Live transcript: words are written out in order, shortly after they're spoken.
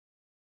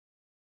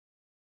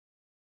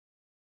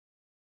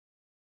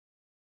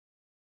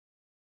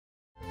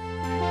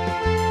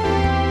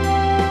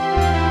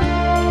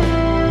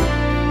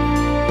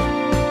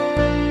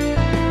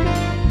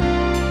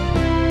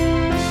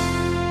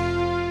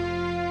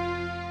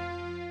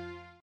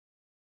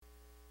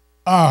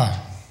I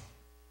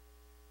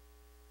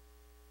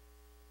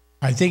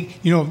think,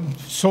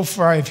 so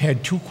far I've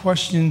had two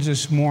questions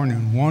this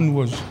morning. One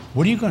was,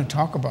 what are you going to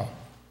talk about?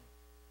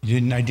 I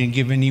didn't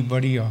give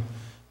anybody a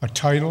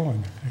title.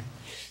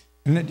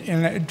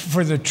 And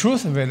for the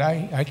truth of it,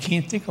 I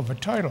can't think of a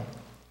title.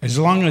 As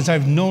long as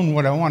I've known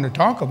what I want to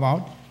talk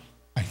about,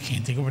 I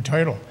can't think of a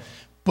title.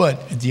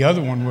 But the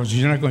other one was,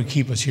 you're not going to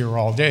keep us here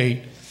all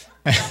day.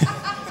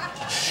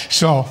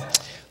 So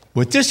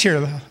with this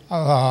here,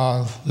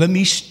 let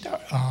me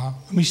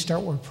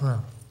start with prayer.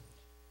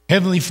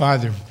 Heavenly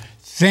Father,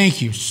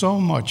 thank you so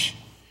much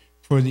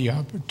for the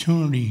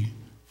opportunity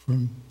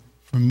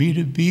for me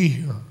to be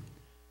here.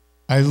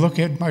 I look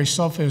at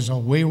myself as a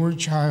wayward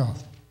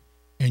child,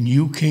 and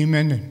you came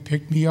in and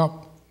picked me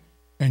up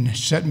and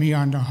set me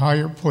on the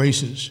higher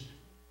places.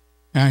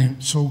 And I am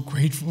so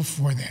grateful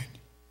for that.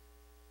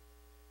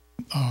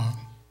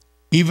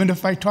 Even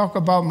if I talk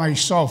about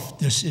myself,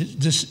 this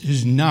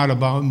is not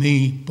about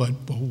me, but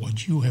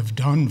what you have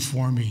done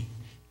for me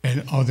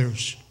and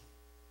others.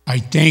 I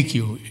thank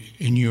you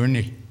in your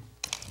name.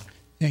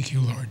 Thank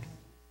you, Lord.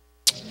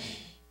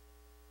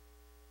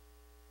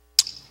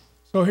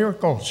 So here it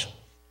goes.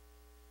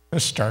 The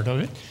start of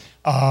it.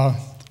 A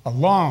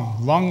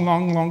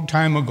long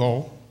time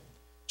ago,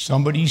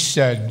 somebody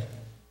said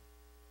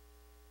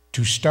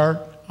to start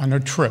on a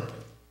trip,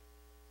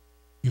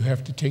 you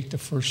have to take the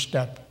first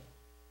step.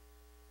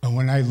 And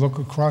when I look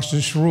across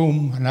this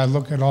room and I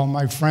look at all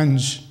my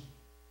friends,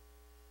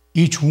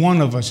 each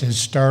one of us has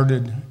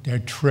started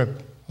that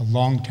trip a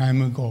long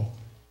time ago.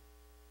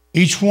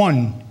 Each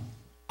one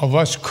of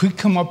us could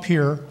come up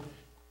here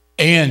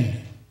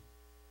and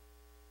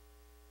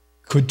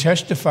could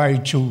testify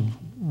to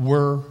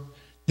where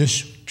this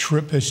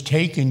trip has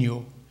taken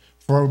you.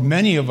 For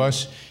many of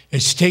us,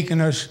 it's taken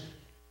us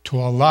to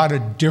a lot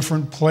of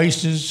different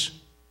places,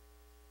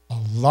 a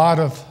lot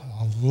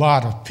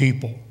of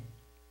people.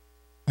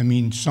 I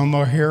mean, some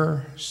are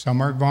here,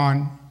 some are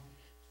gone.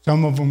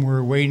 Some of them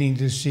we're waiting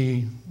to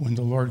see when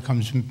the Lord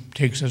comes and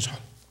takes us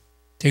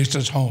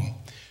home.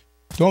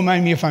 Don't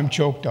mind me if I'm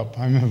choked up.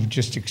 I'm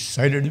just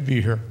excited to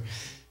be here.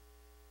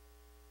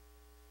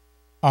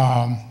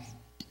 I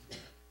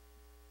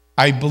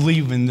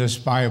believe in this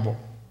Bible.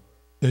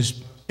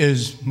 This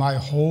is my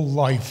whole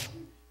life.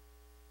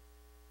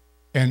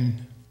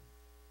 And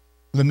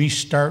let me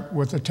start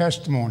with a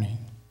testimony.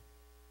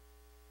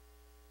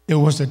 There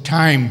was a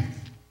time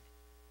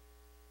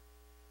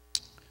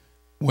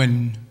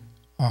when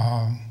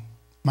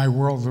my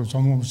world was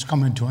almost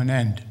coming to an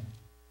end.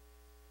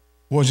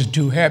 Wasn't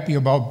too happy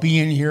about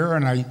being here,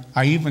 and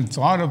I even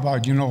thought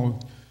about, who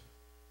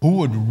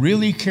would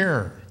really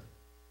care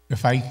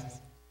if I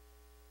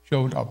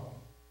showed up?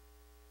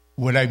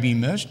 Would I be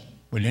missed?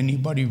 Would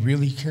anybody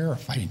really care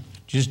if I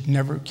just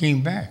never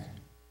came back?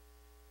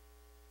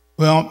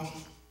 Well,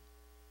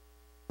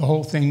 the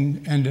whole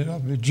thing ended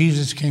up that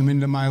Jesus came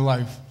into my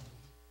life,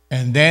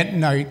 and that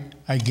night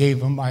I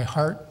gave him my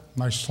heart,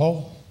 my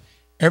soul,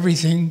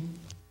 everything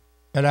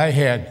that I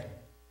had.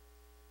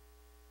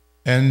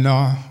 And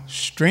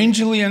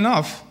strangely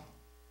enough,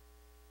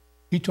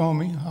 he told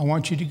me, I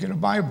want you to get a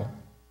Bible.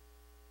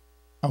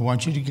 I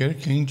want you to get a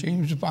King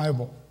James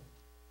Bible.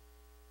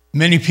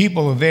 Many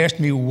people have asked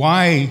me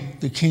why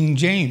the King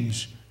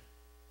James,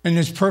 and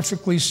it's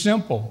perfectly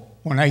simple.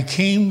 When I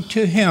came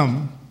to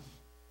him,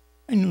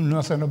 I knew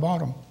nothing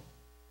about him.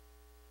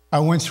 I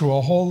went through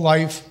a whole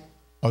life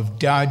of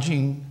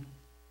dodging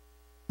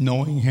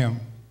knowing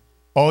him.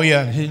 Oh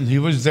yeah, he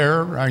was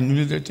there. I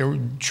knew that there were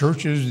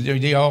churches,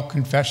 they all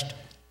confessed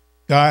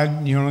God,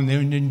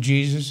 and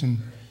Jesus,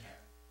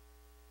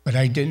 but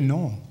I didn't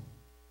know him.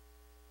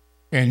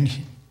 And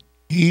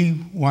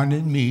he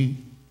wanted me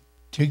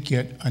to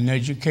get an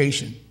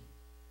education.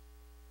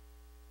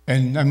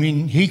 And I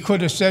mean, he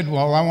could have said,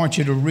 well, I want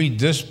you to read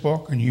this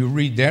book and you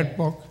read that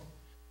book,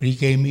 but he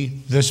gave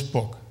me this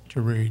book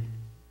to read.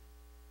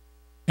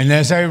 And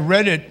as I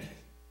read it,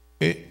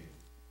 the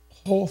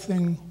whole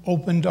thing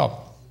opened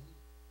up.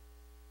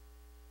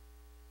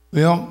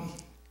 Well,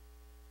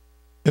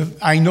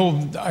 I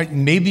know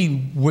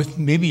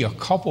maybe a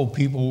couple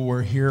people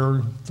were here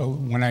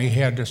when I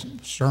had this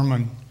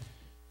sermon,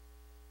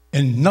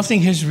 and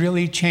nothing has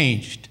really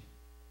changed.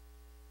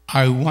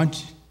 I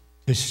want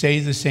to say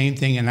the same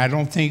thing, and I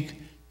don't think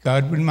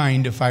God would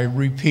mind if I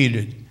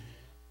repeated.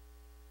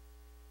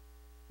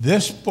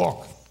 This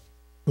book,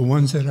 the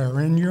ones that are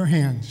in your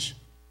hands,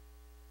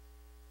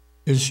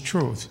 is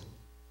truth.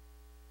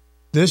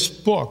 This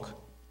book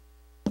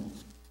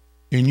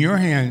in your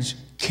hands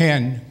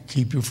can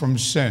keep you from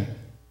sin.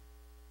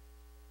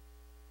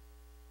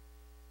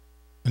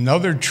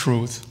 Another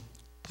truth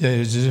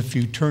is if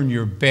you turn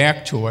your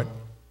back to it,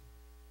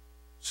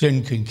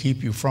 sin can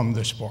keep you from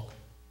this book.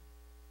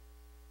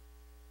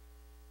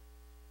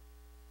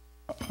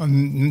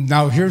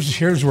 Now,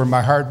 here's where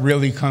my heart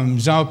really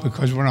comes out,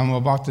 because what I'm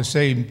about to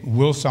say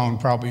will sound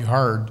probably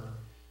hard,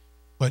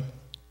 but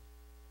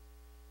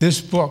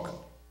this book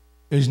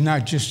is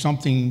not just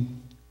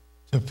something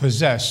to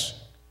possess,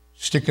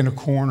 stick in a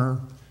corner,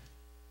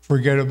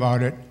 forget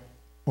about it.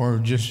 or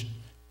just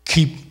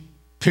keep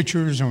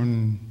pictures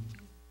and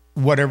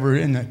whatever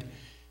in it.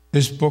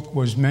 This book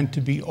was meant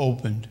to be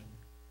opened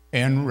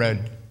and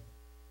read.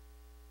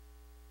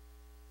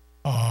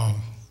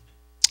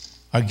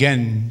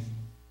 Again,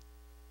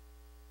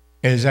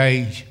 as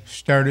I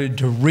started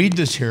to read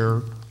this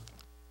here,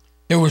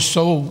 there were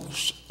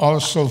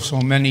also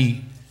so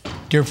many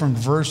different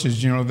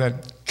verses,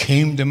 that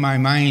came to my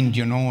mind,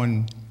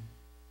 and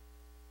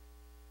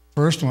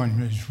first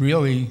one is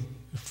really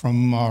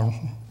from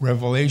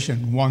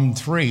Revelation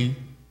 1:3.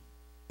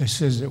 It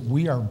says that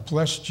we are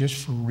blessed just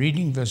for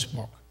reading this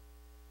book.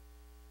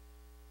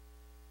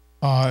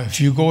 If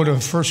you go to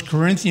 1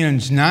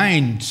 Corinthians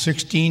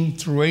 9:16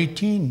 through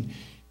 18,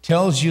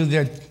 tells you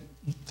that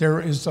there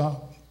is a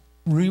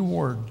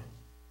reward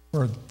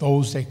for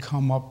those that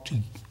come up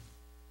to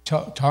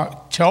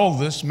tell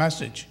this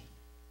message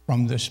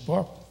from this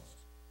book.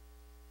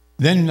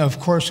 Then, of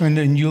course,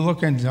 when you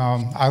look at,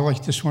 I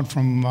like this one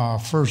from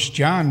 1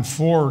 John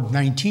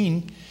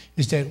 4:19,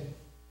 is that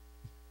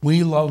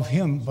we love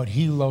him, but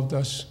he loved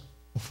us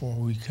before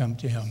we come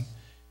to him.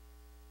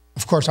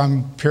 Of course,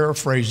 I'm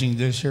paraphrasing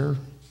this here.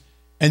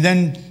 And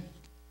then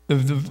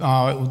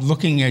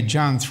looking at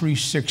John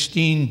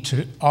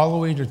 3:16 all the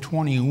way to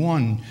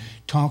 21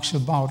 talks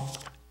about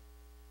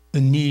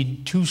the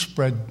need to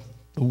spread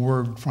the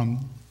word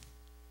from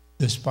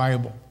this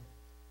Bible,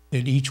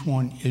 that each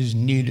one is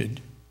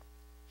needed.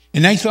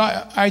 And I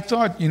thought,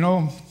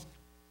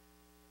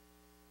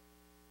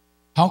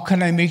 how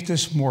can I make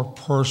this more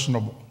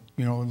personable?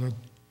 In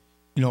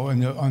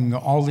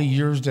all the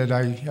years that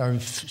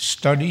I've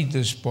studied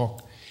this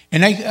book.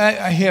 And I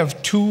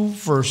have two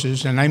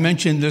verses, and I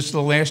mentioned this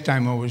the last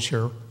time I was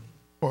here,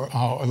 or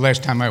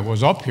last time I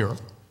was up here.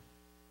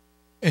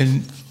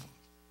 And,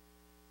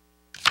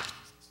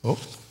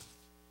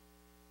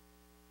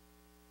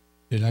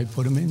 did I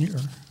put them in here?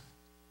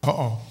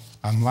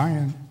 I'm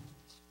lying.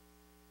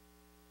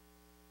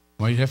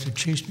 Might have to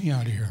chase me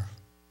out of here.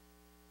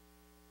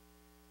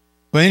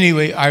 But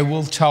anyway, I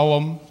will tell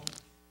them,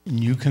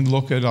 and you can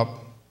look it up.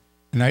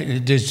 And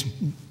it is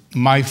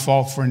my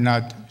fault for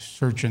not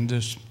searching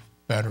this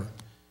better.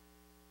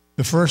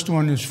 The first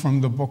one is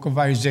from the book of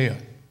Isaiah.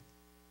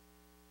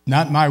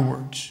 Not my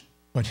words,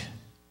 but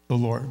the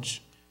Lord's.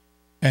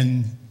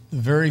 And the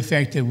very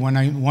fact that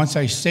once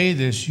I say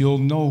this, you'll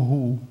know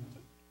who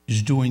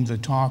is doing the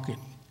talking.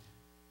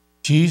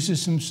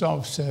 Jesus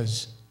himself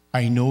says,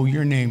 I know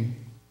your name.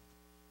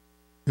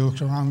 He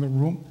looks around the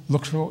room,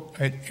 looks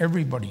at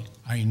everybody.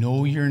 I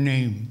know your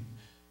name.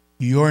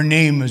 Your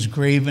name is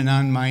graven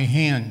on my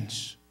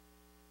hands.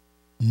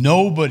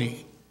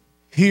 Nobody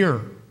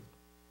here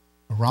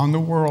around the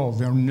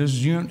world in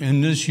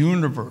this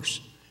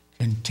universe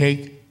can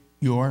take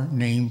your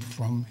name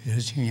from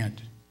his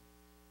hand.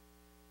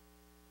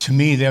 To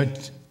me,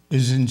 that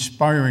is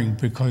inspiring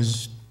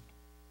because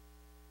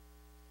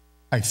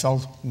I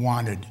felt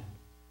wanted.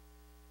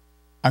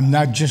 I'm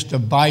not just a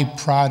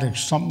byproduct,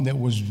 something that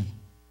was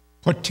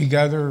put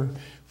together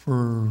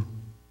to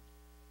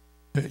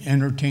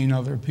entertain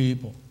other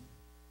people.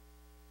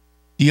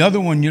 The other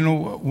one,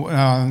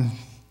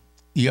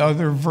 the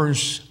other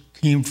verse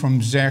came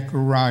from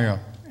Zechariah,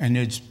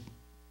 and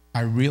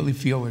I really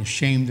feel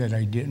ashamed that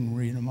I didn't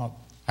read them up.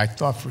 I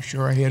thought for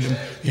sure I had them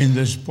in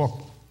this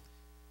book.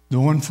 The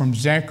one from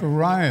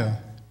Zechariah,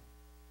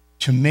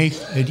 to make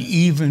it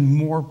even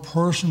more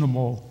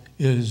personable,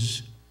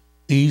 is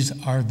these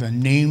are the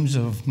names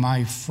of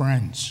my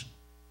friends.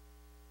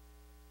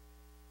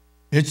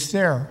 It's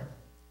there.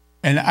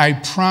 And I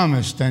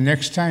promise the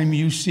next time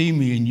you see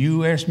me and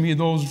you ask me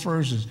those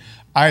verses,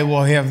 I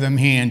will have them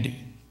handy.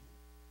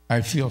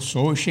 I feel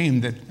so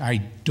ashamed that I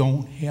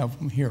don't have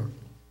them here.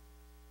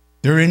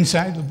 They're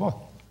inside the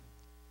book.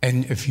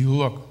 And if you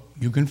look,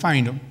 you can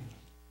find them.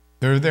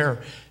 They're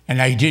there.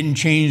 And I didn't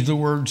change the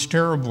words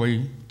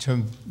terribly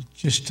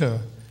just to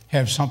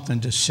have something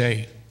to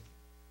say.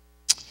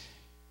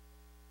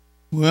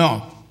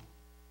 Well,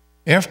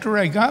 after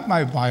I got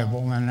my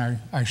Bible and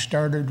I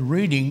started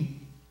reading,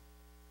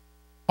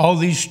 all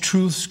these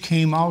truths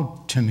came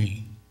out to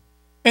me.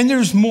 And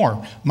there's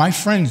more. My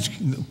friends,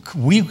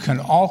 we can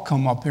all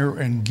come up here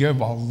and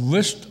give a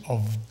list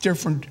of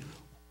different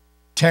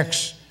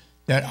texts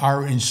that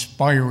are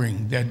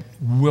inspiring, that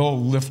will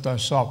lift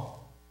us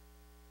up.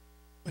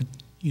 But,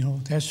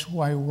 that's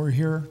why we're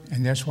here,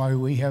 and that's why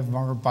we have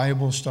our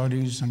Bible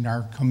studies and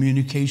our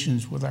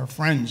communications with our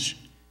friends.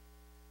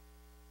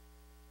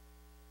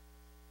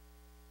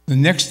 The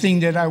next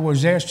thing that I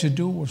was asked to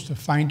do was to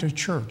find a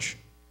church.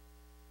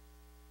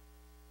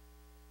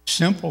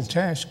 Simple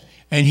task.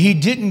 And he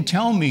didn't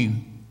tell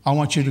me, I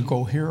want you to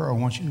go here or I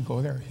want you to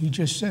go there. He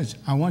just says,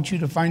 I want you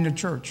to find a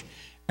church.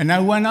 And I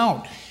went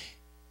out.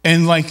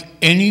 And like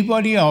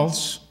anybody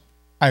else,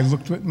 I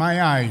looked with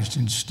my eyes.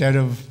 Instead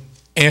of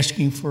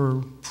asking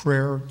for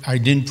prayer, I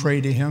didn't pray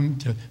to him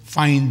to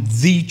find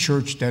the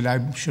church that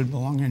I should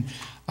belong in.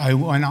 I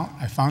went out,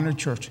 I found a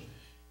church.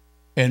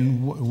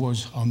 And what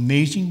was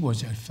amazing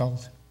was I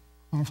felt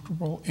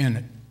comfortable in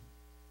it.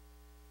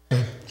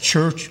 The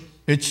church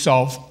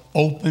itself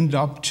opened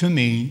up to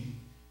me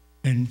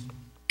and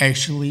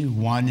actually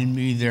wanted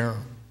me there.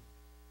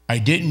 I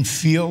didn't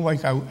feel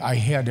like I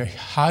had to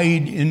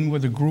hide in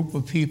with a group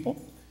of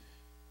people.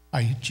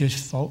 I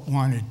just felt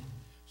wanted.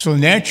 So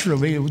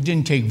naturally, it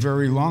didn't take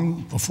very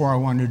long before I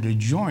wanted to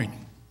join.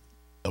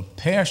 The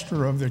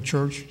pastor of the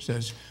church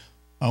says,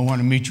 I want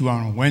to meet you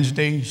on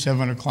Wednesday,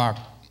 7 o'clock.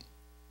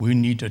 We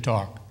need to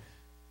talk.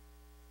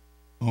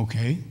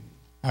 Okay,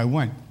 I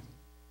went.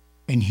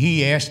 And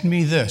he asked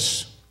me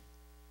this,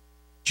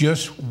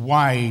 just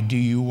why do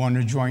you want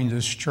to join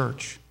this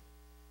church?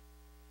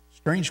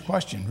 Strange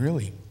question,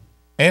 really.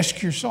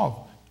 Ask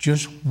yourself,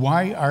 just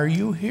why are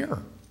you here?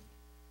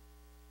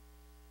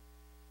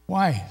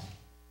 Why?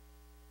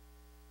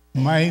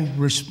 My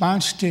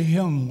response to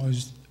him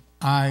was,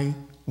 I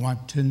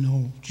want to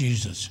know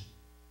Jesus.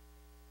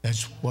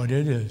 That's what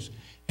it is.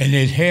 And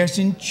it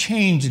hasn't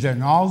changed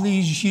in all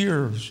these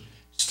years.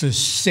 It's the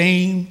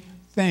same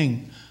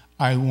thing.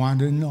 I want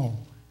to know.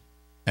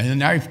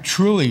 And I've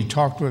truly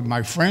talked with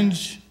my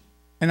friends,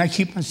 and I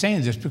keep on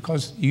saying this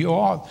because you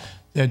all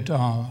that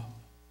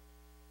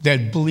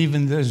believe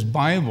in this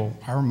Bible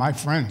are my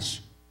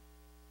friends.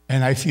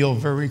 And I feel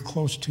very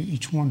close to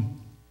each one.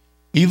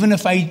 Even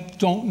if I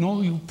don't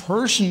know you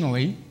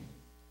personally,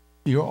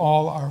 you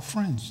all are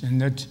friends,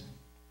 and that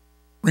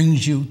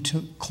brings you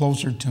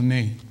closer to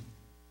me.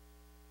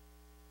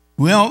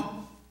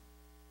 Well,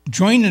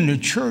 joining the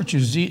church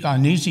is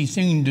an easy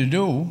thing to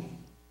do,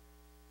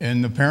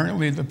 and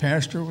apparently the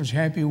pastor was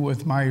happy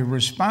with my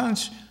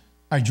response.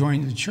 I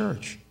joined the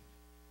church.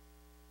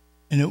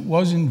 And it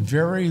wasn't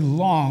very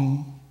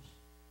long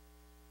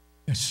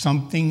that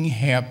something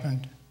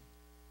happened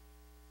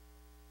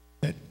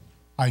that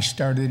I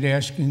started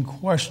asking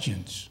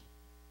questions.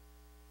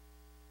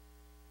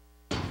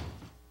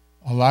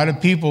 A lot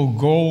of people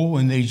go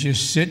and they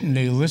just sit and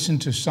they listen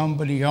to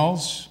somebody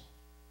else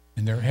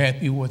and they're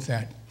happy with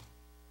that.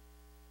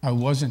 I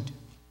wasn't.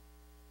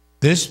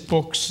 This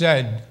book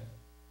said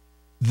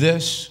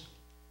this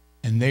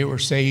and they were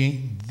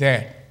saying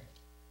that.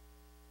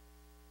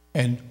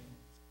 And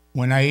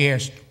when I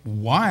asked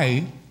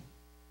why,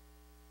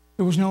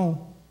 there was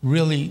no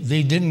really,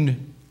 they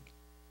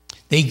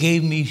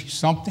gave me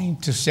something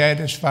to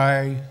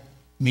satisfy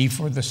me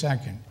for the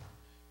second.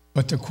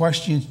 But the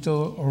question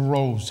still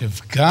arose.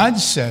 If God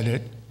said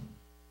it,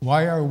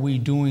 why are we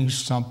doing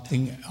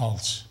something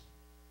else?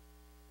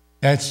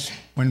 That's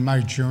when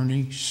my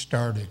journey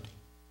started.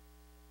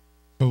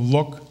 To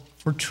look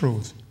for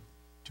truth,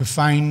 to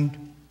find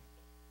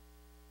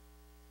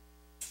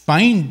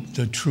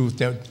the truth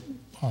that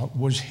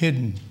was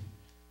hidden.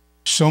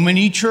 So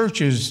many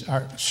churches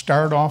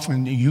start off,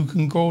 and you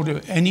can go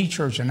to any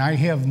church, and I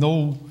have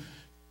no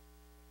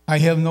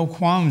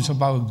qualms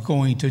about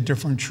going to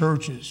different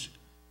churches.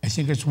 I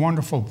think it's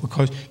wonderful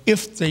because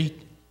if they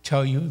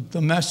tell you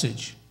the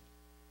message,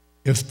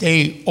 if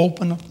they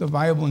open up the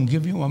Bible and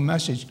give you a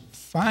message,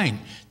 fine.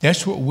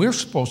 That's what we're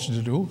supposed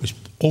to do, is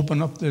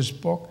open up this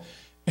book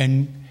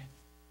and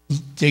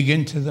dig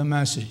into the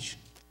message.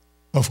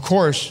 Of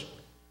course,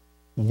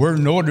 we're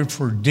noted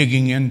for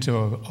digging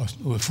into,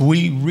 if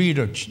we read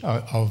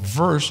a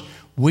verse,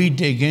 we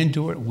dig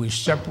into it, we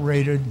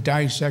separate it,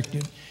 dissect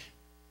it,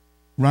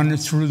 run it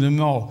through the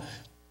mill.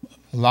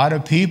 A lot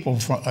of people,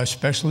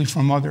 especially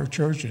from other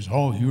churches,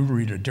 oh, you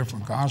read a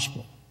different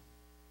gospel.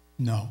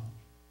 No,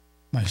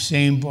 my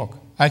same book.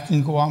 I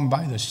can go out and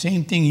buy the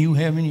same thing you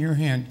have in your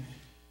hand,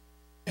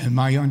 and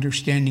my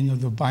understanding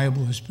of the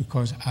Bible is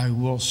because I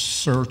will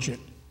search it.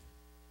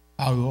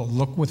 I will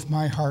look with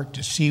my heart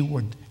to see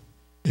what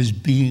is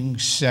being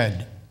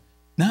said.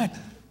 Not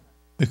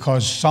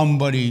because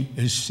somebody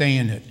is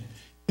saying it.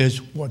 It's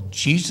what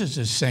Jesus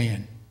is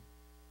saying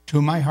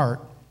to my heart,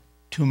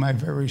 to my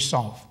very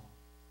self.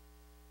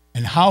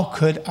 And how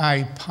could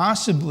I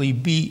possibly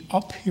be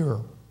up here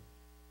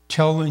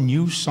telling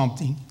you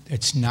something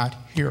that's not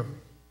here?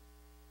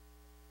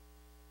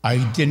 I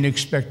didn't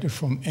expect it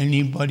from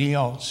anybody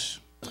else.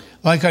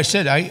 Like I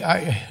said,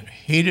 I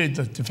hated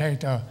the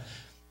fact of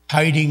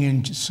hiding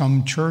in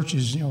some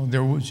churches. You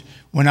know,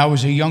 when I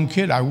was a young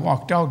kid, I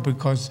walked out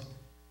because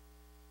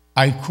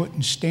I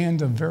couldn't stand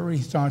the very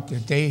thought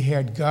that they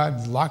had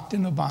God locked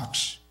in a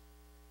box.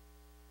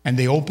 And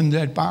they opened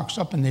that box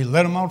up and they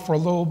let him out for a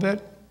little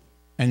bit,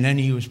 and then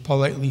he was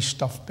politely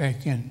stuffed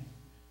back in.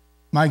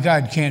 My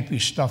God can't be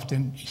stuffed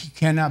in. He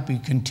cannot be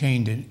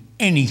contained in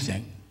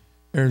anything.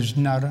 There's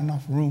not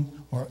enough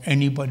room or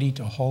anybody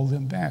to hold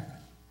him back.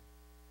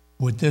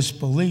 With this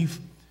belief,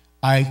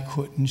 I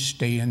couldn't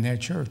stay in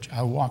that church.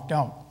 I walked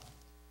out.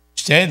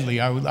 Sadly,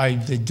 I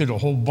did a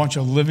whole bunch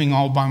of living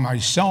all by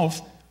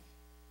myself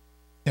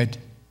that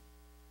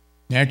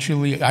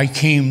naturally I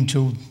came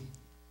to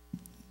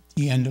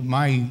the end of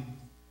my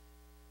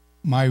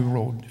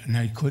road, and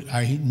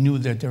I knew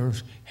that there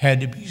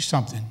had to be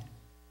something.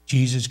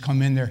 Jesus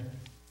come in there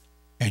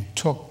and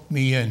took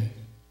me in,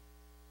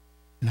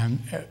 and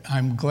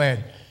I'm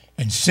glad.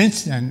 And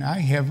since then, I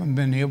haven't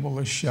been able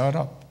to shut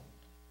up.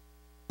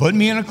 Put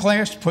me in a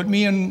class, put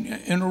me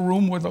in a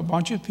room with a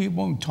bunch of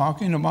people and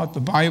talking about the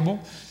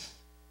Bible.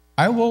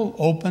 I will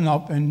open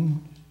up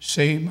and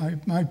say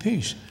my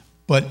piece.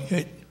 But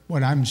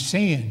what I'm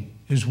saying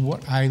is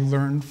what I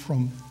learned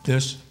from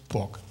this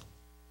book.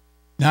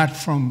 Not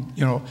from,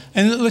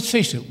 and let's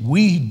face it,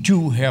 we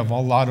do have a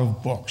lot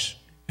of books,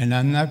 and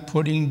I'm not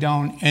putting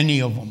down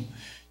any of them.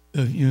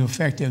 The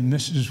fact that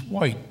Mrs.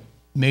 White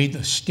made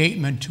a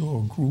statement to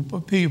a group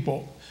of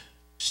people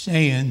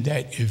saying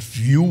that if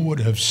you would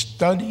have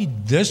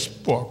studied this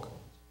book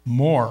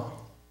more,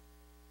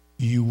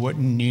 you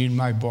wouldn't need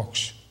my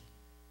books.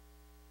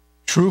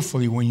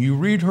 Truthfully, when you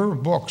read her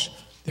books,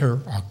 they're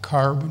a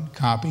carbon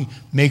copy,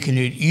 making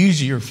it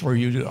easier for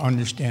you to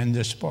understand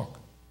this book.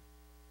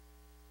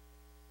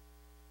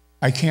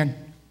 I can't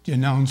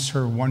denounce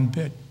her one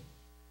bit.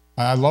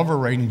 I love her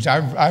writings.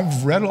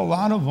 I've read a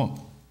lot of them,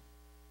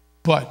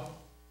 but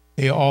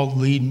they all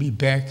lead me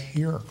back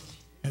here,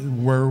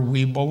 where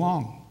we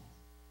belong.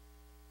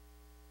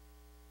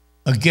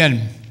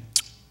 Again,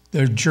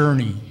 our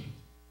journey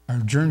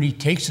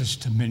takes us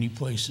to many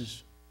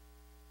places.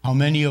 How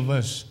many of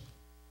us,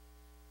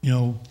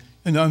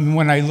 and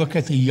when I look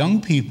at the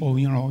young people,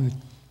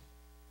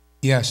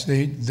 yes,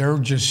 they're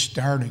just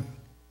starting,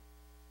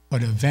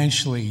 but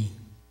eventually,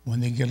 when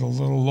they get a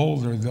little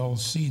older, they'll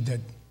see that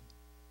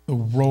the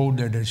road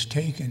that is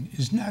taken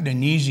is not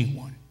an easy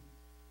one.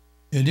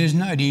 It is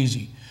not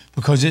easy,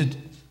 because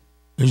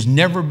there's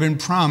never been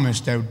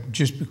promised that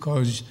just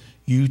because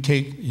you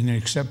take and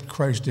accept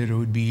Christ that it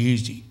would be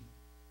easy.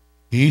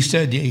 He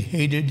said they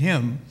hated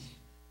him,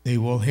 they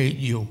will hate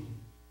you.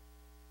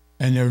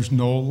 And there's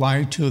no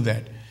lie to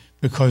that,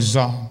 because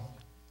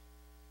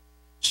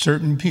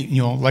certain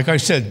people, like I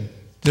said,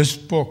 this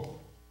book,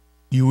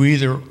 you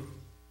either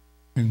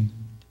can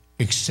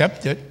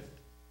accept it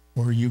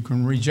or you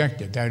can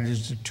reject it. That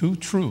is the two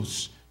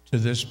truths to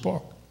this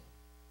book.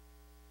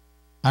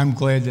 I'm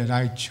glad that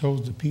I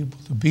chose the people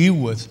to be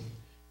with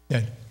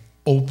that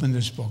open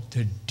this book,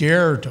 to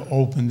dare to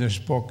open this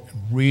book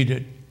and read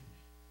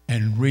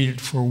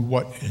it for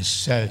what it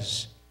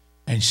says,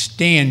 and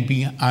stand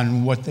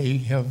beyond what they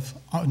have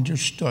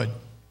understood.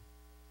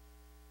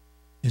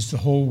 It's the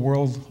whole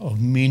world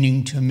of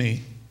meaning to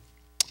me.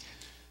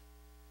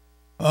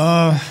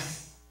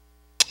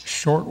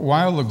 Short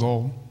while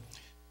ago,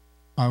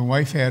 my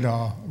wife had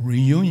a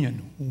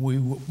reunion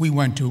we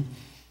went to,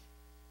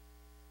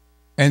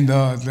 and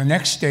the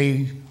next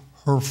day,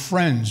 her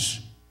friends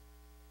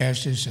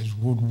asked us,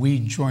 would we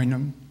join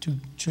them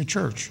to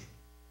church?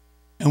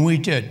 And we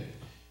did.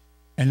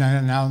 And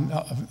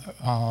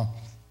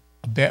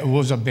it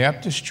was a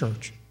Baptist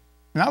church.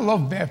 And I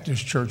love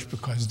Baptist church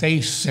because they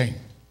sing.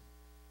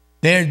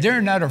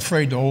 They're not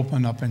afraid to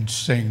open up and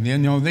sing.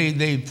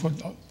 They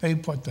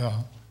put the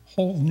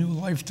whole new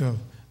life to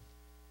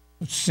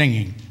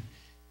singing.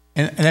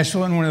 And that's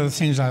one of the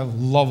things I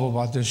love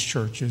about this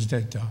church, is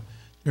that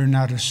they're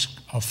not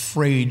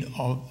afraid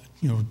of,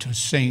 to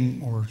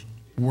sing or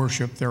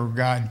worship their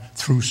God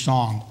through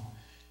song.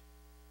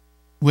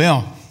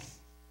 Well,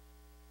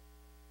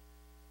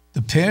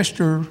 the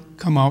pastor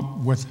come out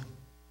with,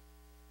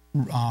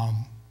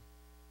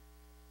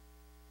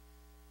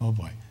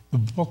 the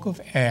book of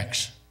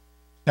Acts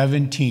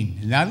 17.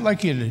 And I'd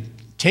like you to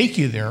take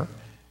you there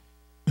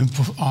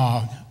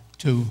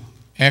to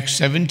Acts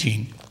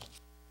 17.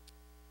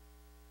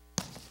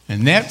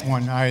 And that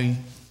one, I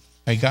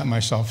got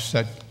myself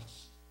set,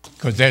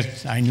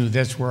 because I knew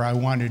that's where I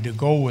wanted to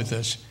go with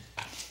this.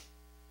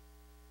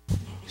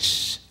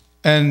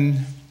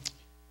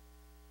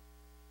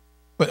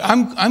 But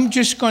I'm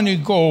just going to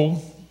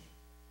go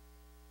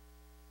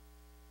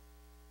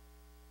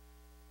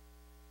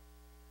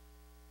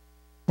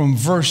from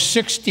verse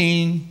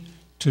 16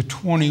 to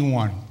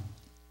 21.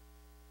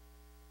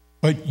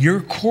 But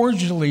you're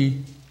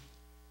cordially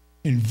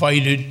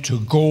invited to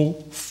go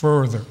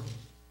further.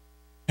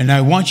 And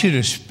I want you to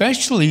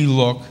especially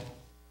look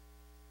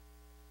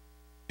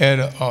at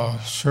a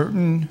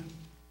certain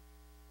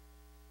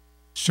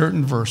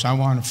verse. I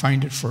want to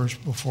find it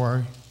first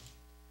before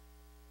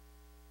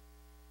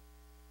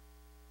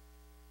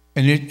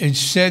and it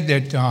said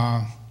that,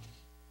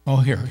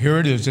 here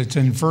it is. It's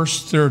in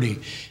verse 30.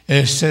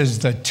 It says,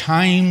 the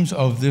times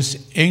of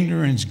this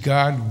ignorance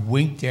God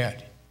winked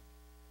at.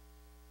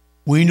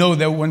 We know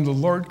that when the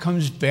Lord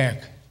comes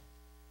back,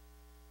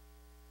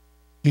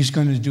 he's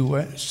going to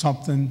do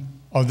something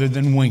other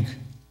than wink.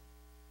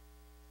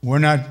 We're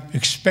not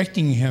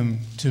expecting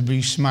him to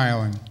be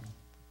smiling,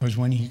 because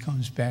when he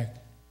comes back,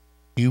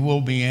 he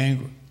will be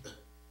angry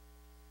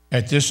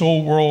at this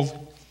old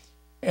world.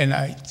 And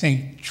I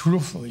think,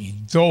 truthfully,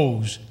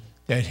 those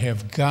that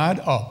have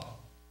got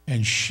up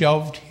and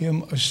shoved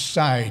him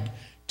aside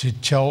to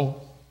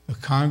tell the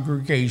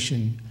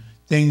congregation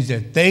things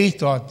that they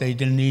thought they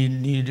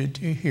needed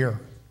to hear,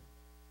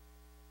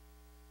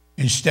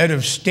 instead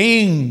of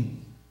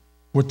staying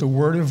with the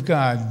Word of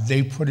God,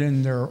 they put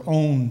in their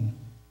own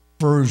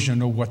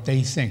version of what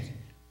they think.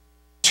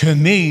 To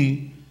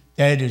me,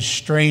 that is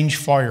strange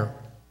fire.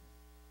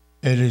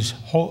 It is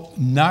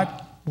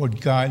not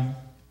what God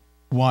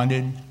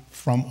wanted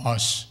from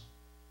us.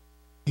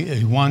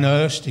 He wanted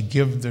us to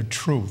give the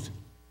truth.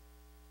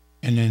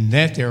 And in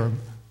that there,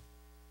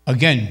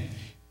 again,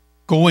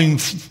 going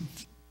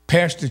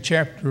past the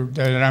chapter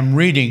that I'm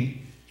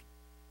reading,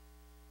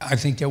 I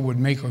think that would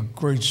make a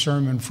great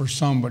sermon for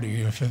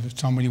somebody if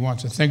somebody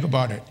wants to think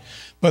about it.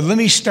 But let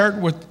me start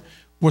with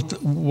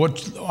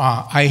what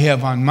I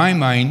have on my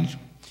mind.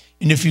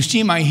 And if you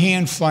see my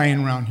hand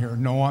flying around here,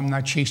 no, I'm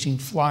not chasing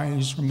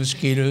flies or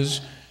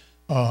mosquitoes.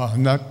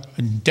 I'm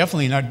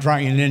definitely not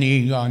drying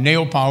any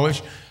nail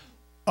polish.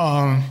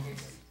 And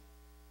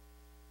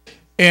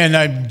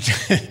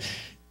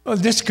well,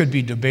 this could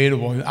be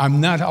debatable.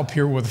 I'm not up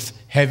here with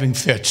having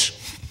fits.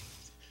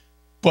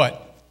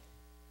 But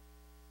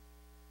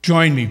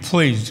join me,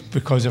 please,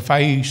 because if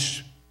I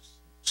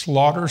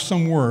slaughter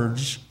some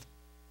words,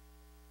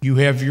 you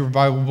have your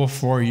Bible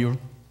before you.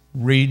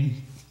 Read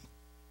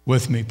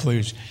with me,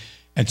 please.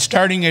 And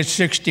starting at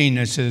 16,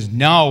 it says,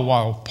 "Now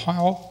while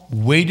Paul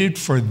waited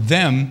for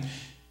them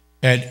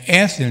at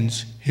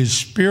Athens, his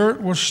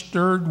spirit was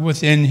stirred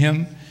within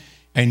him,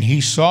 and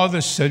he saw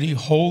the city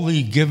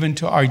wholly given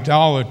to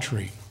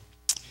idolatry.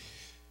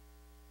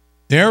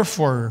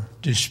 Therefore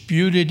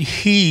disputed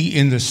he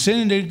in the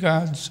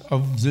synagogues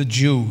of the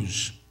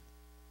Jews,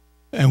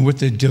 and with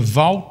the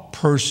devout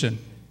person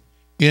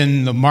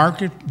in the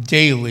market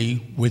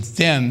daily with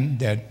them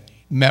that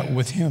met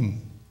with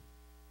him.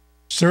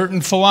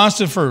 Certain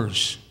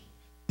philosophers,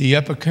 the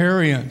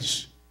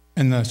Epicureans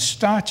and the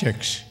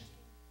Stoics,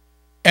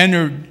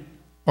 entered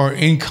or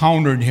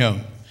encountered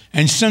him.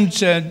 And some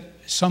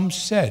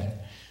said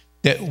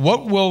that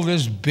what will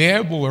this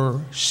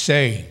babbler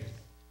say?"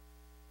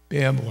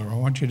 Babbler, I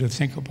want you to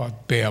think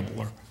about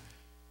babbler.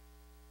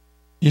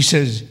 He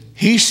says,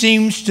 "He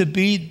seems to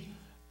be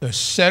the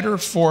setter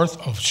forth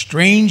of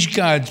strange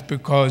gods,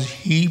 because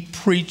he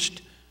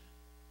preached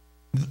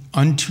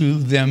unto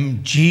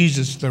them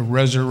Jesus the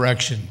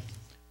resurrection."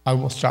 I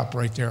will stop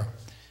right there.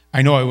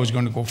 I know I was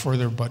going to go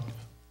further, but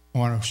I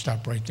want to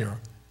stop right there.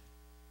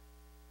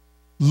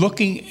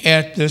 Looking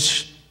at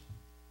this,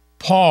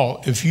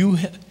 Paul, if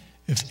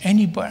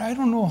anybody, I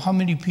don't know how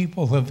many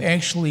people have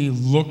actually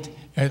looked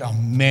at a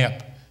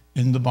map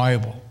in the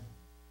Bible.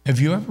 Have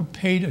you ever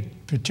paid a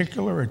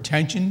particular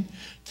attention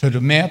to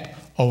the map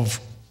of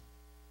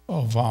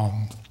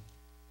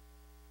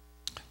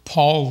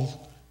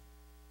Paul,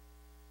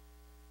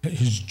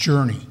 his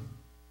journey?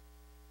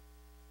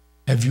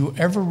 Have you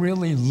ever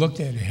really looked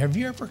at it? Have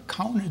you ever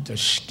counted the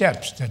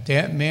steps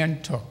that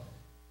man took?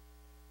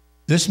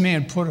 This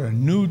man put a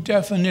new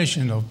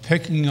definition of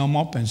picking them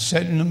up and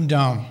setting them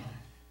down.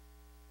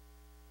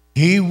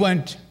 He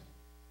went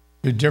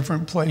to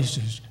different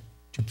places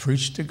to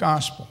preach the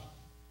gospel.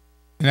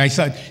 And I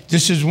thought,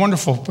 this is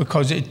wonderful,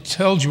 because it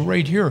tells you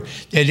right here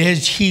that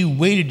as he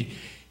waited,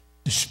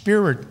 the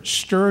Spirit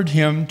stirred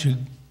him to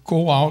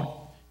go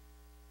out,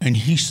 and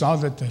he saw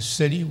that the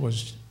city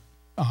was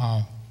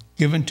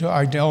given to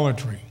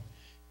idolatry.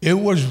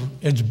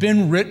 It's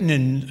been written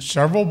in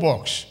several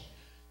books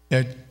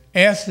that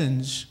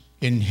Athens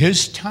in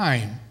his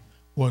time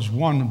was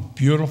one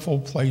beautiful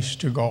place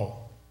to go.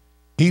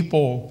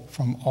 People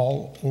from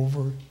all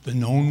over the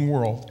known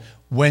world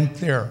went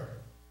there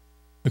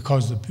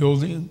because the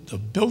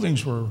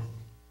buildings were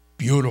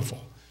beautiful.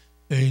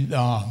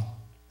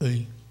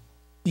 The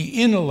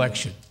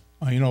intellectual,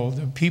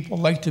 the people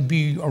like to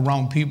be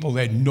around people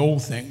that know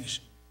things.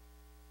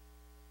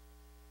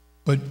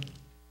 But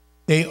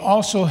they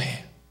also,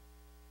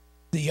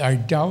 the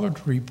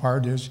idolatry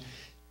part is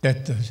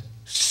that the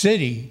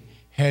city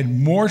had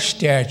more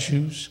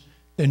statues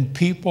than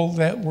people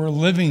that were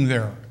living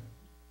there.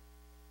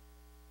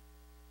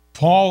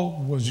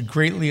 Paul was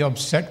greatly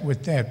upset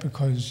with that,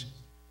 because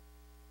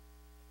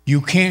you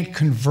can't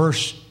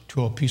converse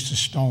to a piece of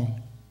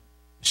stone.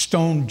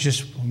 Stone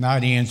just will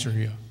not answer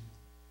you.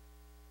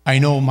 I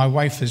know my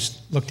wife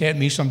has looked at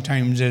me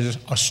sometimes as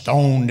a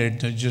stone that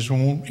just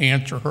won't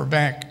answer her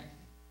back.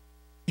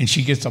 And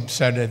she gets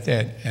upset at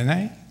that. And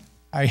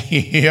I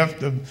have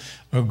to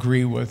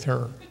agree with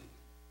her.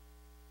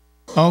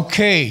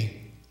 Okay.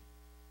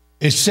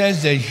 It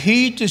says that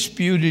he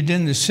disputed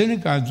in the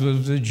synagogues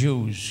of the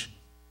Jews.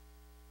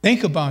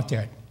 Think about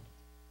that.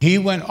 He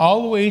went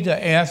all the way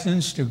to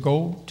Athens to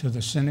go to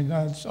the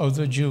synagogues of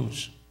the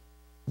Jews.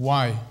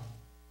 Why?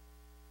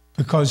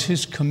 Because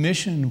his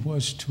commission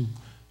was to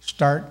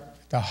start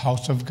the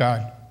house of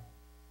God.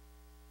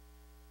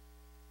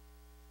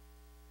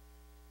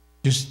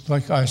 Just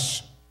like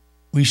us,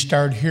 we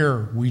start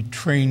here. We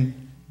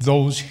train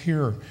those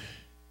here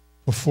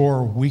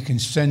before we can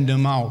send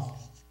them out.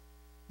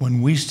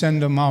 When we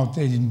send them out,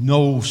 they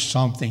know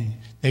something.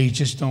 They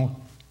just don't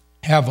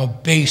have a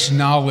base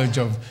knowledge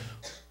of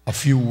a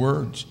few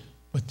words,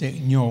 but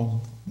they,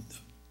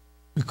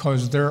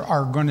 because there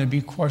are going to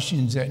be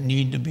questions that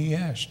need to be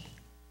asked.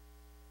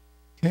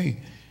 Okay.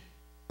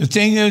 The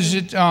thing is,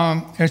 it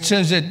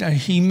says that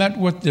he met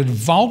with the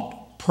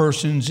devout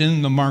persons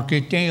in the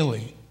market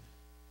daily.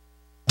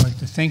 I like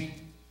to think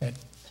that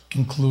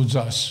includes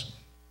us.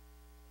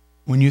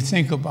 When you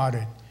think about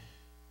it,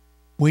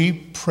 we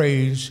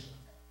praise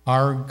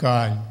our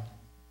God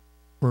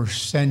for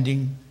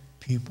sending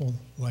people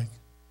like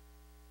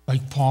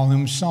Paul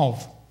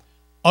himself.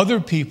 other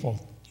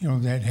people,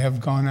 that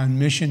have gone on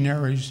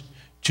missionaries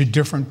to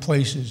different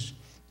places,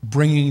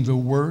 bringing the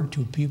word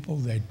to people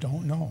that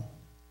don't know.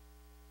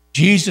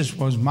 Jesus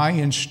was my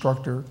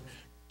instructor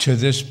to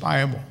this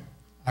Bible.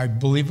 I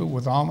believe it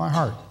with all my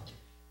heart,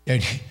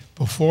 that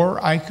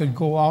before I could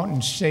go out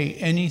and say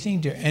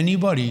anything to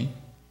anybody,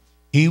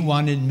 he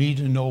wanted me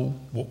to know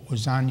what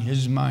was on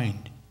his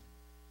mind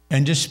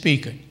and to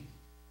speak it.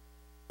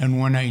 And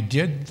when I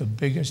did, the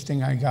biggest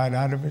thing I got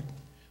out of it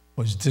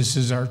was, this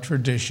is our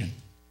tradition.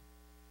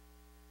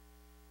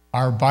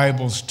 Our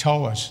Bibles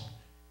tell us,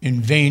 in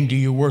vain do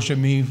you worship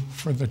me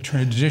for the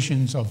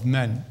traditions of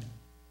men.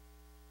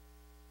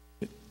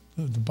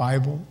 The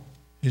Bible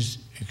is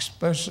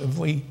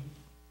explicitly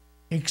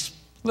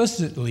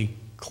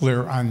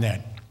clear on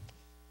that.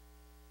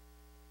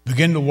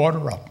 Begin to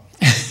water up.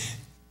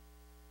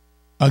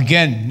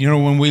 Again,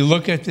 when we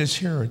look at this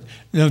here,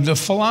 the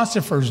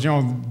philosophers,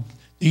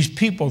 these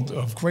people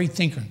of great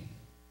thinking,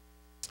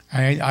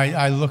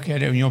 I look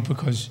at it,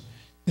 because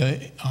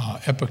the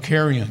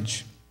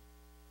Epicureans,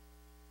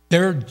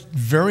 they're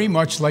very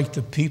much like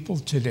the people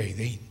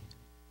today.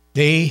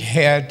 They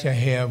had to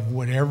have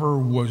whatever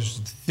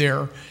was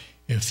there.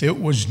 If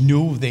it was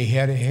new, they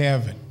had to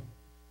have it.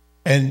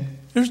 And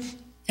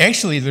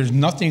there's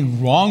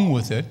nothing wrong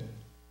with it,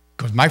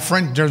 because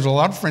there's a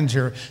lot of friends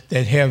here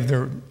that have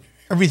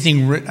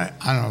everything written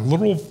on a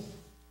little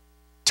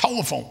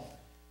telephone.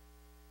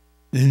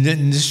 And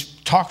then this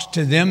talks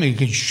to them. It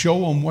can show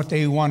them what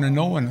they want to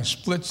know in a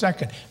split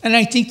second. And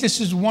I think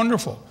this is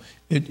wonderful.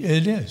 It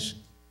is.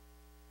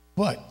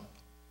 But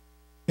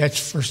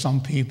that's for some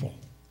people.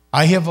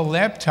 I have a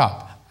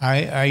laptop.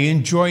 I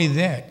enjoy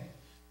that.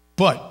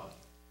 But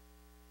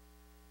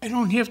I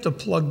don't have to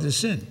plug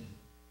this in.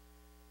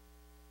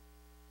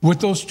 With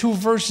those 2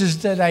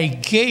 verses that I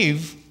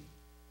gave,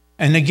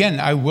 and again,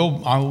 I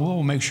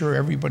will make sure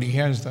everybody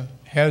has the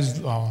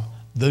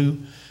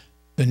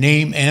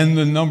name and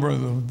the number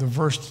of the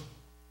verse,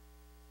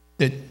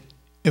 that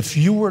if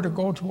you were to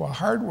go to a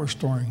hardware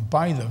store and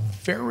buy the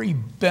very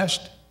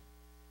best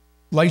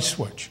light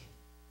switch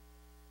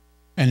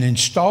and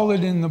install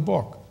it in the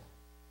book,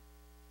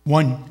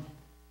 one,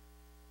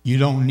 you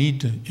don't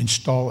need to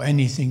install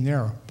anything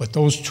there, but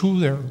those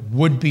 2 there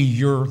would be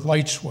your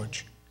light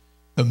switch.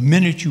 The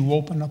minute you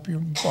open up your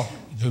book,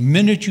 the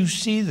minute you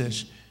see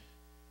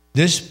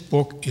this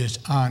book is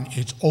on.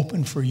 It's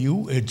open for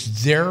you.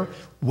 It's there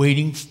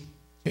waiting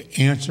to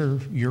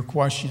answer your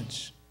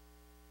questions.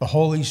 The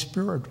Holy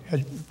Spirit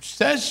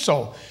says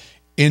so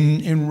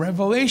in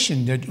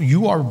Revelation, that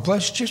you are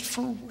blessed just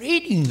for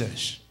reading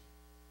this.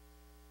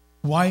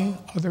 Why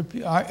other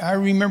people? I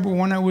remember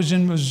when I was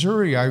in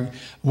Missouri, I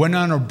went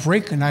on a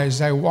break, and as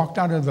I walked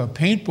out of the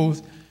paint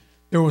booth,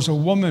 there was a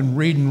woman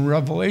reading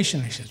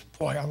Revelation. I said,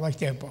 boy, I like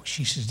that book.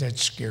 She says, that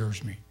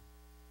scares me.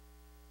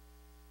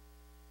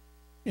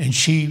 And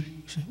she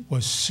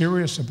was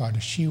serious about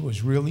it. She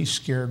was really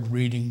scared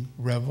reading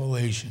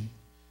Revelation.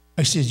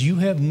 I said, you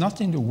have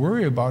nothing to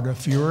worry about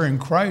if you're in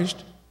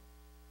Christ.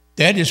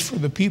 That is for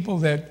the people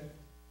that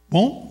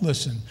won't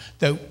listen,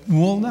 that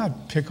will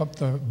not pick up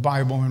the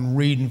Bible and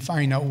read and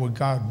find out what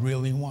God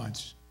really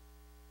wants.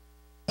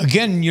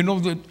 Again,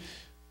 that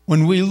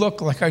when we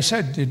look, like I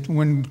said, that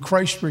when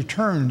Christ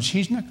returns,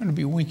 he's not going to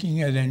be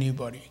winking at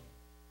anybody.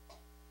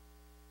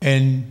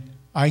 And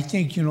I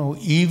think,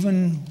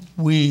 even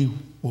we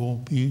will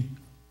be,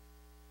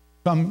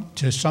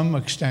 to some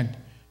extent,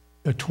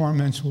 the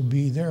torments will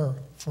be there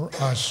for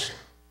us,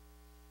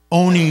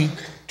 only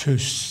to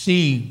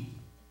see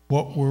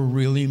what we're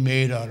really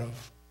made out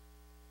of.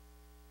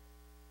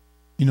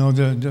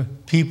 The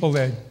people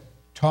that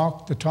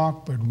talk the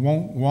talk but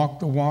won't walk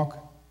the walk,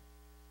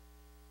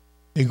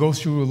 they go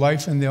through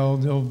life and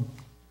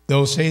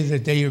they'll say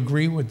that they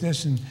agree with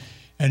this, and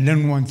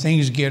then when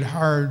things get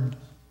hard,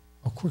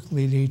 how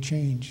quickly they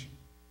change.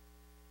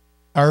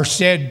 Our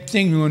sad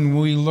thing when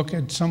we look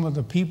at some of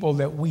the people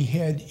that we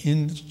had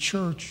in the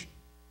church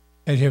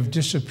that have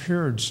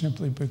disappeared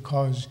simply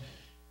because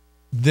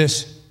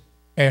this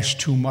asked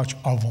too much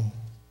of them.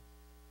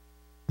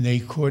 They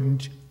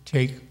couldn't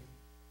take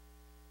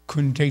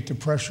the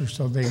pressure,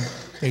 so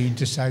they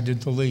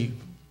decided to leave.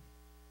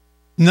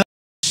 None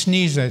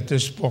sneeze at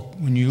this book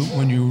when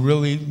you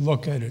really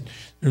look at it.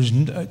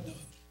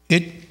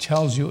 It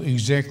tells you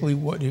exactly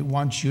what it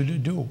wants you to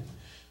do.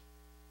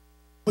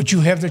 But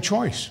you have the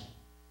choice.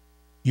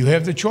 You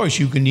have the choice.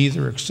 You can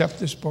either accept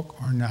this book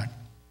or not.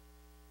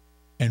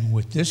 And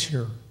with this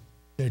here,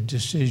 the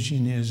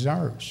decision is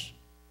ours.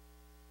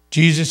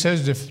 Jesus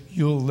says, if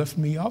you lift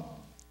me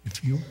up,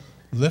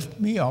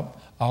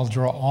 I'll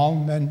draw all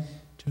men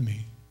to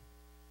me.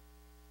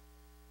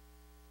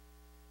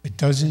 It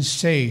doesn't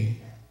say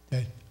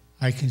that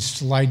I can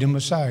slide him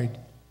aside.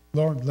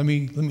 Lord, let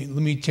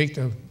me take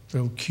the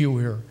cue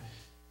here.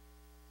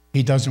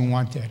 He doesn't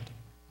want that.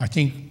 I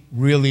think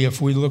really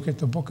if we look at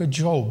the book of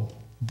Job,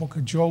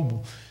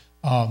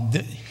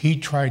 he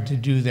tried to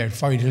do that,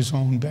 fight his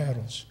own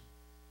battles.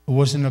 It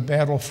wasn't a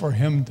battle for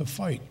him to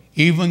fight.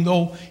 Even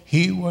though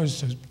he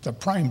was the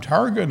prime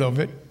target of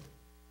it,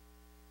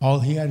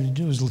 all he had to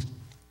do is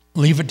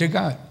Leave it to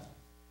God.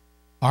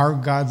 Our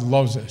God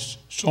loves us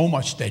so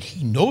much that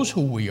he knows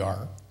who we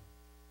are.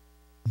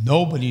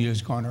 Nobody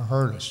is going to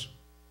hurt us.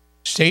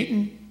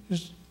 Satan,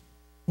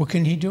 what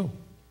can he do?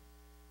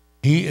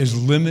 He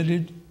is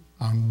limited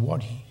on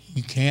what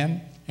he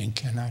can and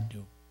cannot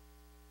do.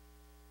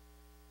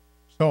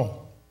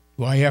 So,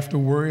 do I have to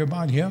worry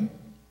about him?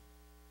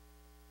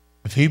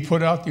 If he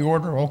put out the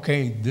order,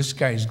 okay, this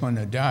guy's going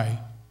to die,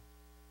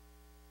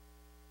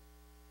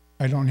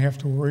 I don't have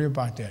to worry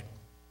about that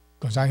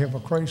because I have a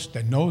Christ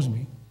that knows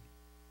me.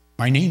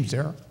 My name's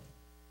there.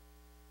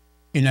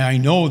 And I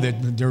know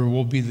that there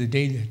will be the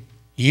day that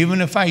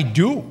even if I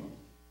do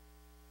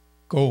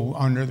go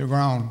under the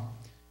ground,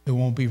 it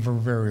won't be for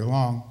very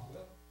long.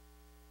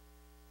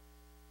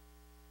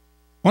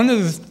 One of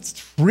the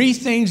three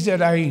things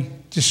that I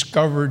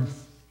discovered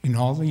in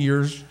all the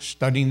years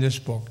studying this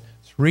book,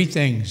 three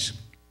things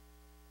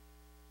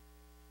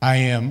I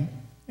am,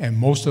 and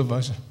most of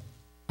us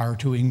are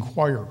to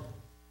inquire.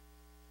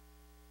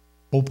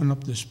 Open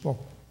up this book.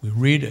 We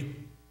read it.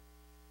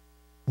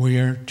 We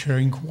are to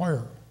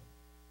inquire.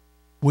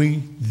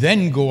 We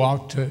then go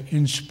out to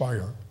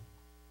inspire.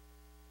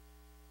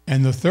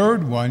 And the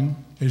third one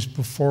is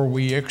before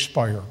we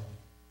expire.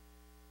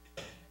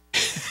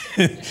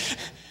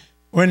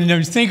 When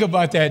I think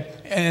about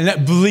that,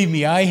 and believe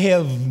me, I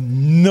have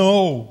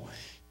I'm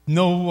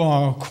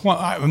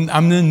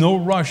in no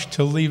rush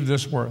to leave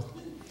this earth.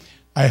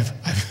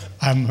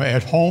 I'm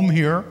at home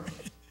here,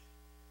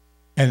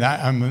 and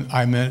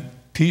I'm at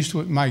peace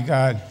with my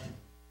God.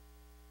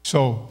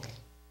 So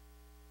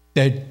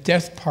that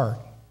death part,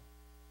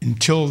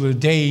 until the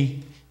day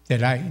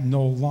that I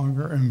no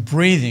longer am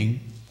breathing,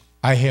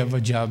 I have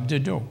a job to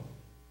do.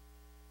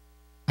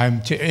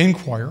 I'm to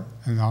inquire,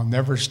 and I'll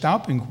never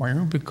stop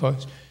inquiring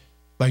because,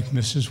 like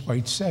Mrs.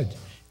 White said,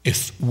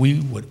 if we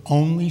would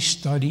only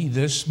study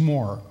this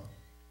more,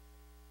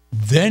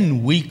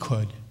 then we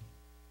could.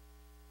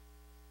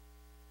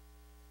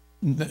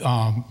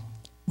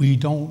 We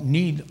don't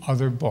need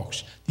other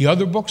books. The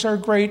other books are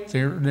great.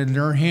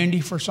 They're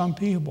handy for some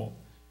people.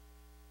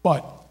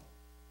 But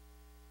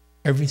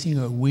everything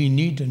that we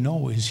need to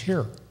know is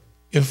here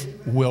if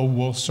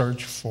we'll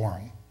search for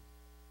them.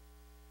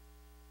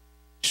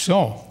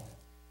 So,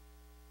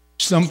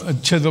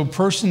 to the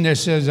person that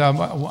says,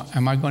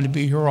 am I going to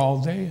be here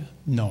all day?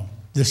 No.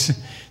 This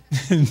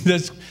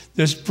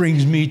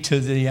brings me to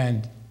the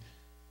end.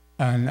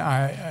 And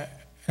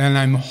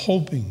I'm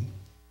hoping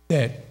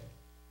that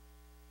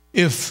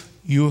if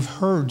you've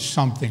heard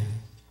something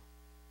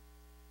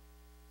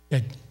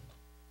that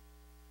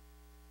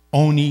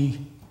only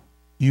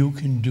you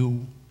can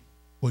do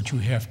what you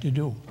have to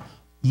do,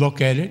 look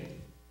at it,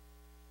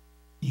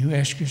 you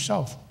ask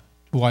yourself,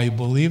 do I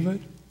believe it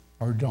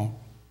or don't?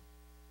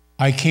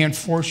 I can't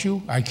force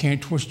you. I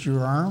can't twist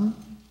your arm.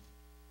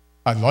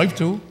 I'd like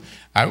to.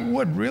 I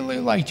would really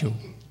like to.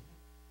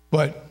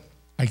 But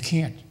I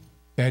can't.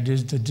 That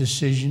is the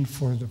decision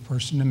for the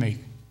person to make.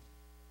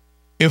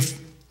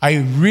 If I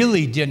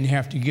really didn't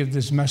have to give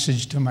this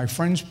message to my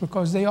friends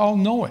because they all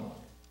know it.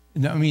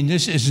 I mean,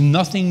 this is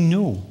nothing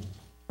new.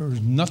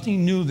 There's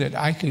nothing new that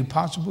I could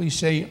possibly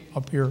say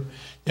up here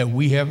that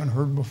we haven't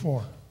heard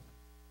before.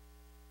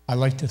 I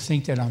like to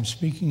think that I'm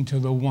speaking to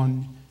the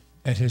one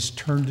that has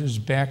turned his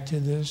back to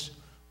this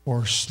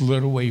or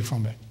slid away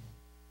from it.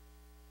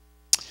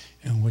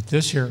 And with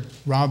this here,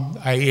 Rob,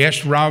 I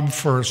asked Rob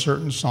for a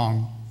certain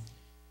song.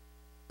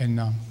 And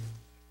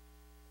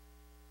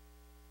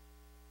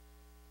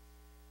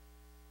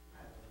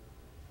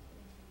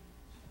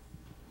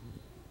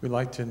we'd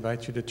like to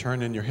invite you to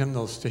turn in your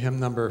hymnals to hymn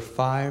number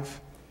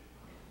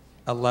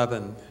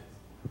 511,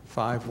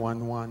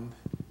 511.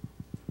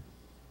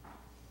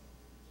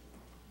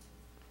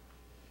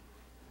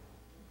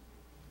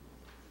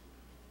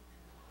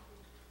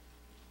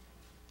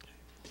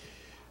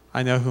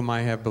 I know whom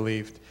I have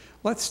believed.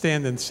 Let's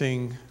stand and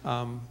sing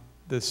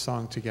this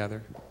song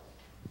together.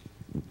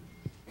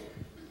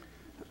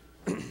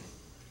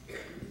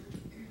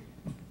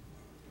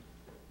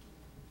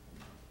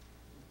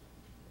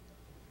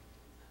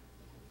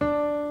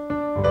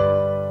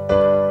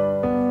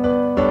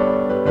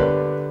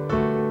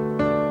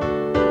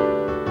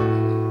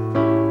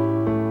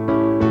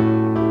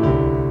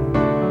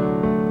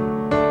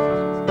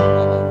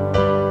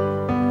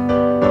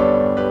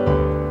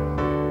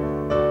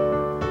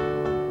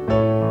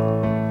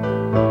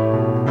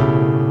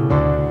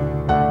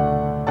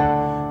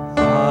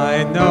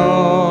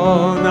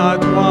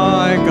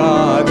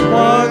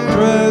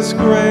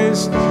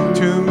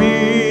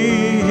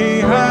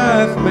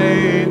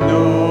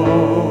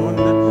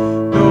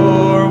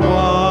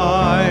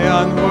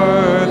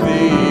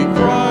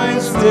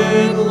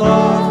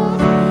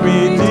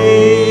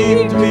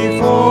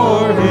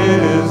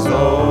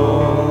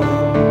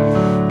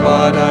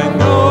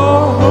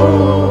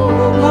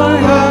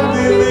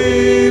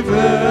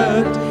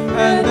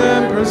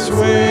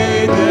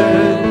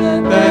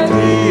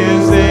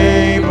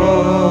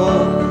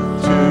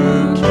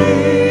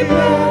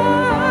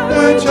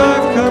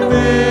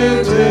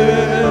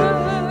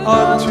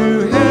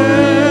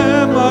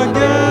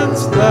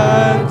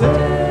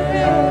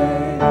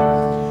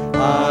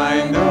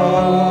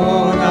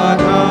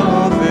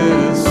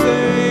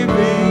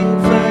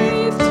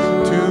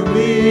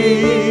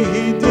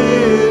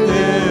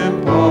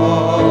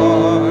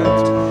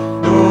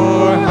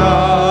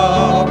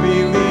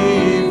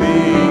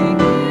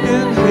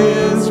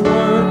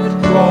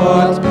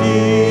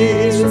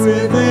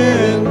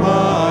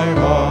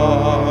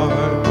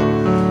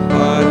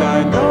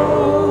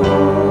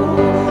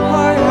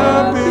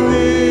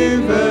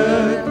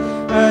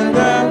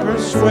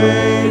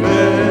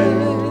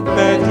 persuaded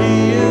that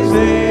he is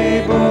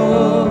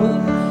able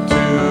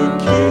to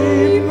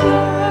keep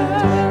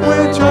that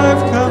which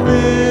I've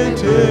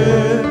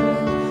committed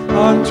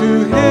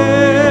unto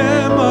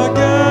him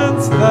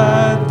against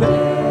that day.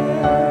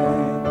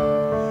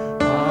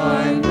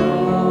 I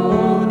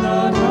know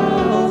not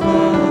how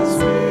the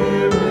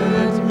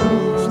Spirit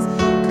moves,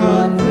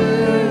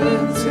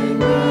 convincing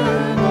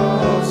men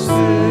of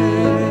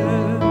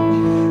sin,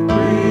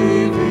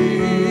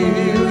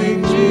 revealing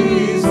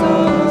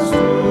Jesus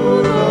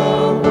through the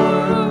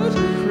Word,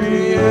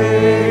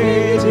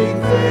 creating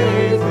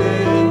faith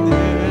in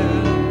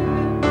him.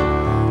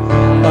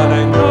 But I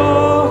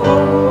know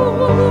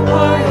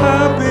I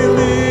have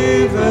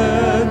believed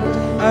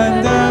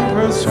and am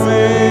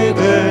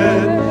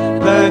persuaded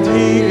that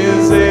he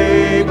is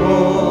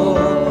able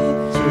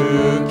to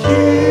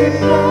keep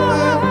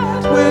that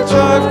which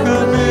I've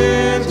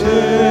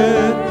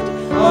committed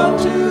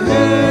unto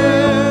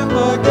him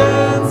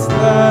against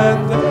that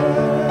day.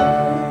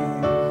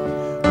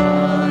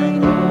 I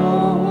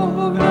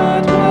know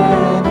that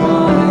when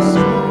the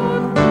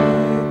storm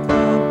may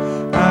come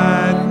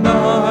at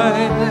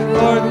night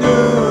or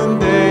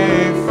noonday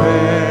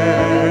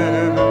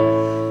fair,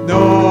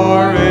 nor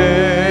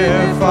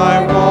if I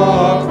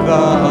walk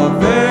the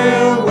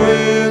vale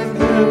with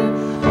him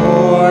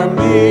or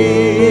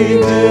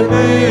meet him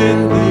in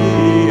the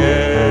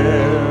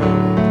air.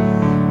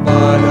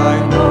 But I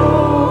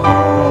know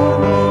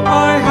I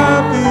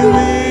have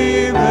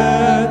believed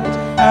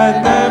and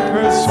am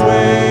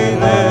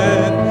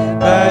persuaded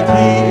that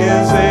he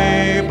is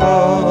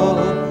able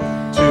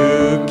to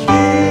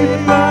keep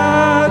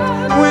that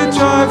which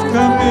I've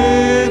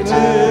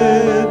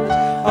committed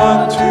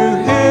unto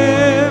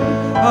him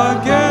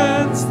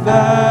against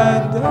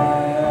that day.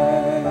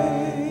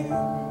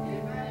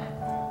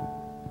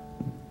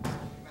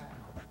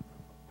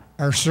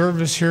 Our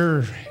service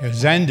here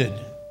has ended,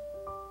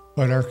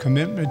 but our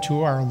commitment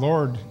to our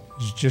Lord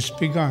has just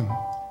begun.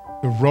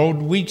 The road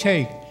we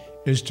take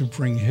is to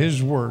bring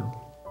his word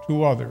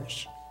to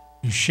others,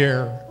 to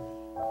share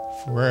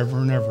forever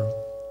and ever.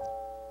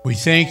 We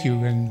thank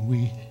you,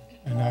 and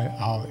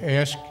I'll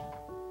ask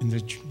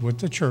with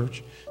the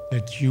church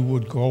that you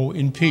would go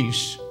in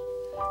peace,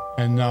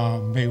 and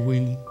may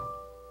we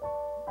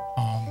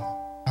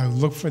I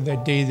look for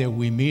that day that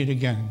we meet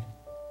again